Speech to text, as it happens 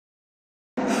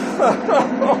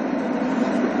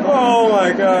Oh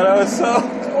my god, I was so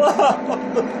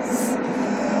close.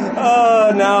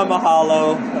 Oh, now I'm a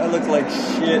hollow. I look like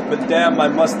shit, but damn, my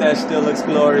mustache still looks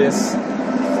glorious.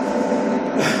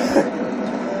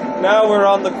 Now we're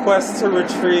on the quest to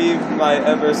retrieve my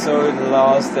ever so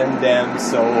lost and damned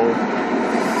soul.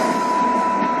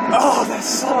 Oh, that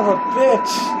son of a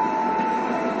bitch!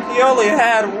 He only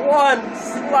had one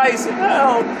slice of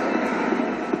health!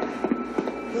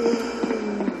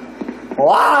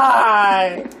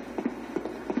 Why?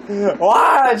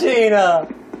 Why, Gina?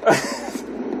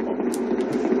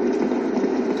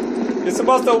 You're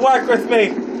supposed to work with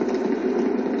me!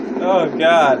 Oh,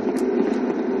 God.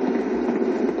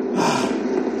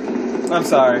 I'm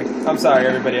sorry. I'm sorry,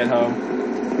 everybody at home.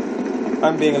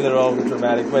 I'm being a little over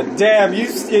dramatic, but damn,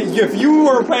 if you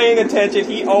were paying attention,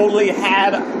 he only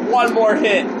had one more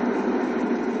hit.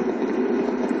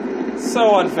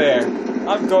 So unfair.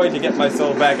 I'm going to get my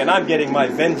soul back, and I'm getting my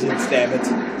vengeance, damn it.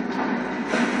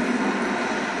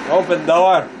 Open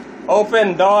door.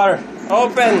 Open door.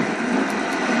 Open.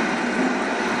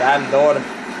 Damn door.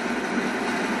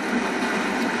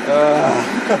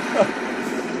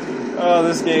 Oh,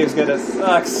 this game's gonna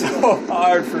suck so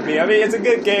hard for me. I mean, it's a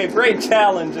good game, great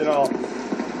challenge and all.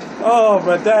 Oh,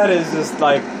 but that is just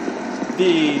like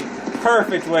the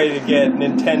perfect way to get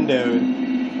Nintendo'd.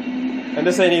 And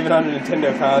this ain't even on a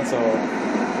Nintendo console.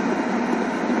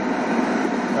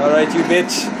 Alright, you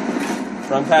bitch.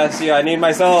 Run past you, I need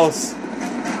my souls.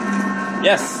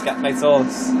 Yes, got my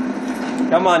souls.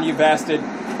 Come on, you bastard.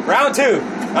 Round 2,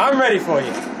 I'm ready for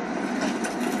you.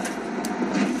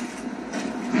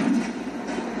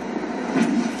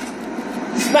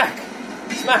 Smack!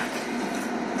 Smack!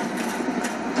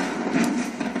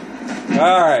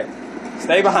 Alright.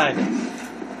 Stay behind him.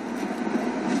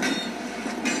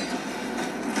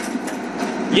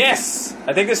 Yes!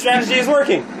 I think this strategy is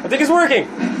working. I think it's working.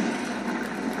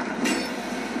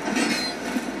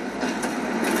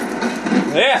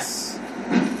 Yes!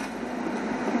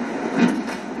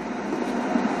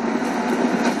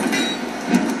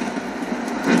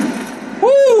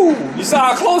 Woo! You saw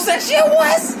how close that shit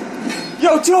was?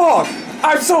 Yo, dog!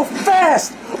 I'm so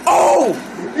fast! Oh!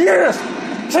 Yes!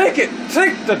 Take it!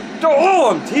 Take the... Oh,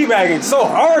 I'm teabagging so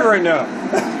hard right now!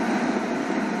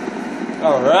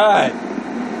 Alright.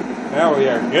 Now we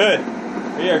are good.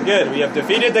 We are good. We have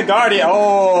defeated the Guardian.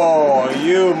 Oh,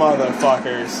 you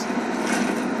motherfuckers.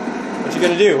 What you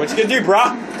gonna do? What you gonna do,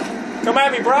 brah? Come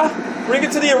at me, brah. Bring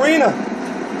it to the arena.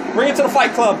 Bring it to the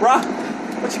fight club, brah.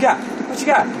 What you got? What you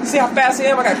got? See how fast I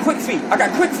am? I got quick feet. I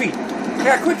got quick feet. I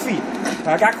got quick feet.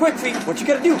 I got quick feet. What you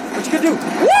gonna do? What you gonna do?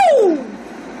 Woo!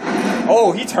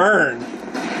 Oh, he turned.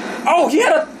 Oh, he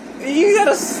had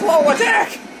a slow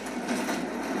attack.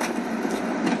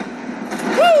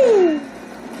 Woo!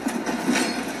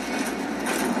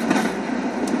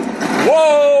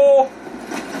 Whoa!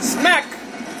 Smack!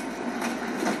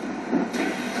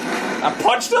 I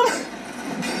punched him?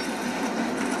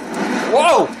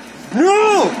 Whoa!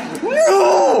 No!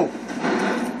 No!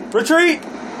 Retreat!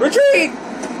 Retreat!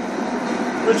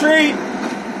 Retreat!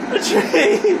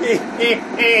 Retreat!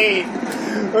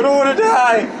 I don't want to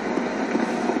die!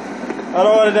 I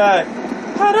don't want to die!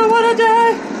 I don't want to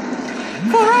die!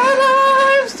 For our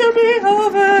lives to be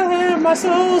over, and my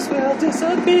souls will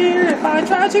disappear if I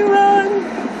try to run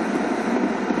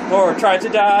or try to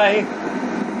die.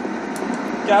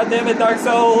 God damn it, Dark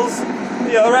Souls,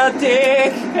 you're a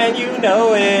dick, and you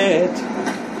know it.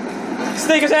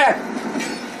 Sneak attack!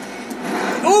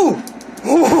 Ooh!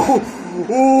 Ooh!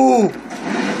 Ooh!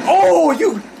 Oh,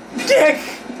 you dick!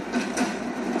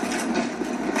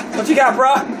 What you got,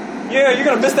 bruh? Yeah, you're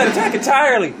gonna miss that attack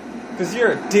entirely, because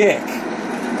you're a dick.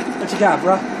 What you got,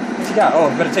 bruh? What you got? Oh,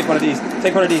 I better take one of these.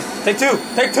 Take one of these. Take two!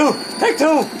 Take two! Take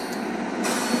two!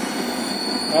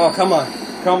 Oh, come on.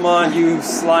 Come on, you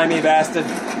slimy bastard.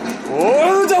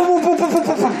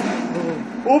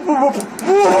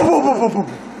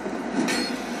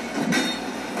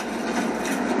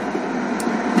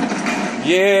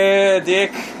 Yeah,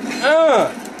 dick.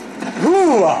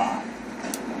 Hoo-ah!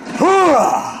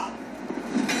 Hoo-ah!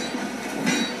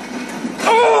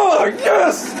 Oh,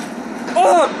 yes!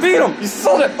 Oh, beat him! You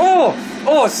sold it! Oh!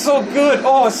 Oh, it's so good!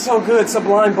 Oh, it's so good!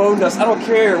 Sublime bone dust. I don't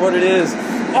care what it is.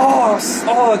 Oh,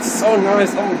 it's so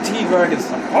nice. Oh, T-Bag is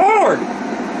so hard!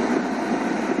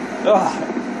 Ugh.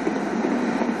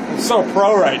 I'm so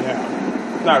pro right now.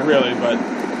 Not really, but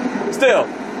still.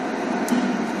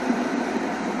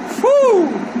 Whew!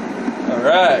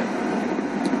 Alright.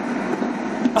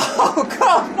 Oh,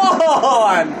 come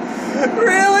on!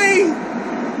 Really?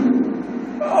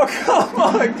 Oh, come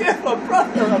on, give a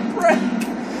brother a break.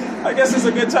 I guess it's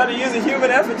a good time to use a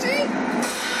human effigy?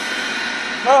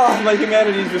 Oh, my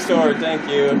humanity's restored, thank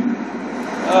you.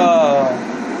 Oh.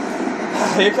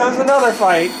 Here comes another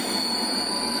fight.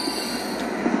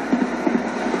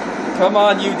 Come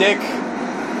on, you dick.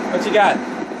 What you got?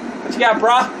 What you got,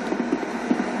 brah?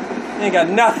 You ain't got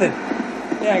nothing.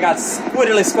 You ain't got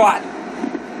squiddly squat.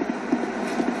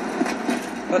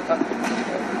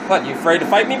 What, you afraid to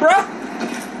fight me, bruh?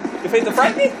 You afraid to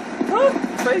fight me? Huh?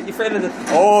 You afraid of the...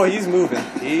 Oh, he's moving.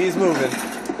 He's moving.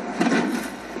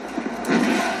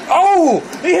 Oh!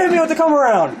 He hit me with the come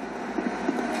around.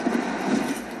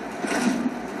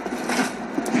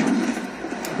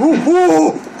 Ooh,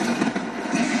 ooh.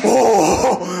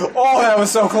 Oh, that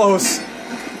was so close.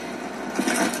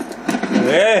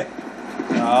 Yeah.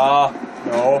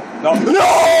 No.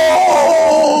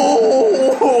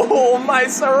 My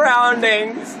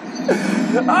surroundings.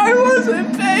 I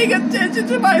wasn't paying attention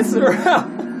to my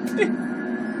surroundings.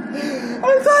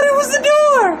 I thought it was the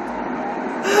door.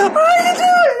 How are you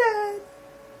doing that?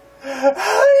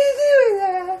 How are you doing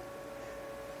that?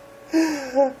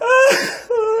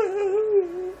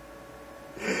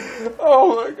 Oh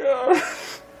my god.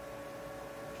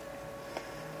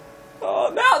 Oh,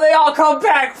 now they all come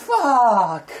back.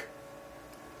 Fuck.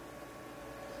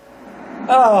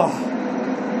 Oh.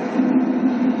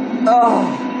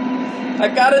 I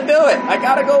gotta do it. I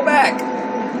gotta go back.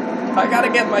 I gotta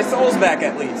get my souls back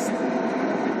at least.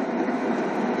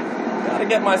 Gotta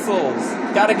get my souls.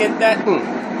 Gotta get that.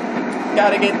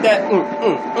 Gotta get that.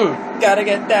 Gotta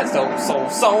get that.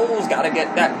 Souls. Gotta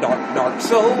get that dark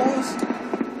souls.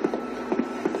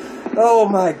 Oh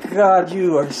my god,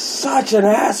 you are such an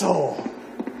asshole.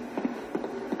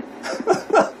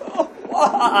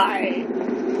 Why?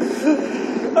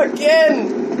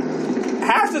 Again.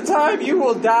 Half the time you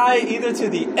will die either to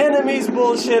the enemy's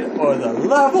bullshit or the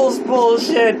level's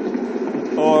bullshit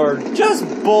or just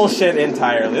bullshit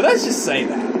entirely. Let's just say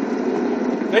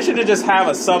that. They should have just have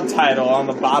a subtitle on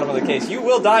the bottom of the case. You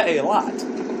will die a lot.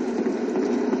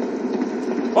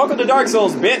 Welcome to Dark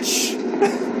Souls, bitch.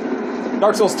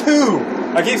 Dark Souls 2.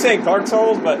 I keep saying Dark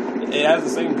Souls, but it has the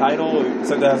same title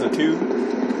except it has a 2.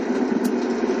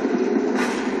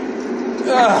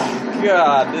 Oh,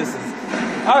 God, this is...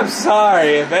 I'm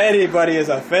sorry if anybody is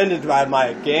offended by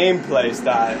my gameplay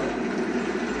style.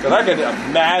 Because I could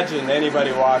imagine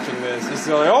anybody watching this just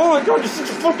like, oh my god, you're such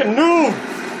a fucking noob!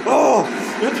 Oh,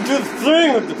 you have to do the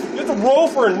thing, you have to roll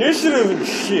for initiative and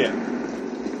shit.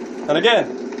 And again,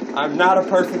 I'm not a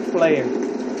perfect player.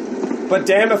 But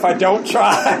damn if I don't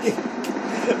try.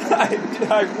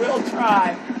 I will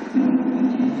try.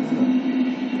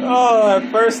 Oh,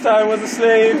 that first time was a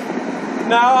slave.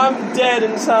 Now I'm dead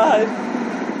inside.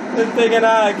 And thinking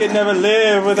I could never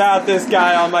live without this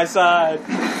guy on my side.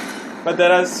 But then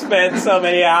I spent so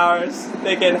many hours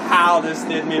thinking how this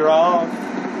did me wrong.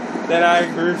 Then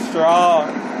I grew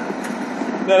strong.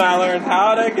 Then I learned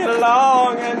how to get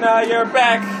along. And now you're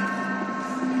back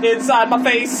inside my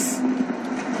face.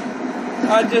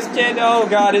 I just can't... Oh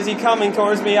God, is he coming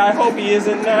towards me? I hope he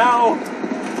isn't now.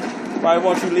 Why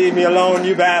won't you leave me alone,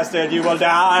 you bastard? You will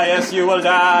die. Yes, you will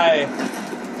die.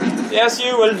 Yes,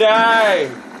 you will die.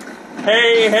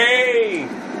 Hey, hey!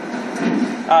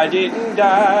 I didn't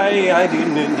die, I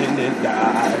didn't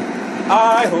die.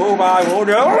 I hope I won't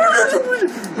die.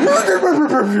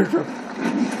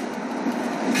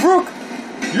 Brooke!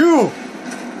 You!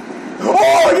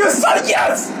 Oh, you son!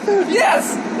 Yes!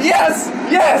 Yes! Yes!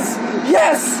 Yes!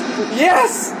 Yes!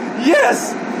 Yes!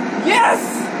 Yes! Yes!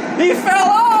 He fell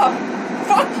off!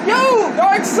 Fuck you!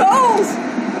 Dark Souls!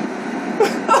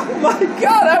 Oh my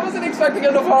god, I wasn't expecting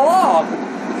him to fall off!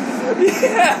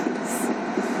 Yes!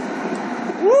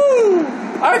 Woo!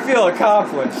 I feel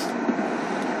accomplished.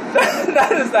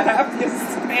 That is the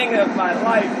happiest thing of my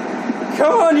life.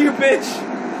 Come on, you bitch!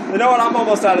 You know what? I'm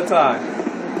almost out of time.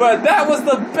 But that was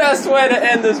the best way to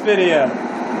end this video.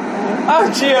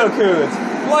 I'm Giokunz.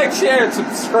 Like, share, and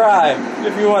subscribe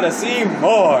if you want to see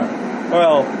more.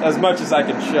 Well, as much as I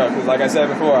can show, because like I said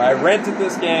before, I rented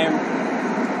this game.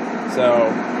 So...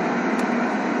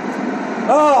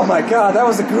 Oh my god, that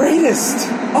was the greatest!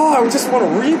 Oh, I just want to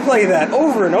replay that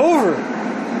over and over.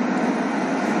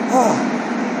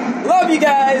 Oh. Love you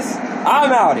guys.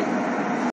 I'm outie.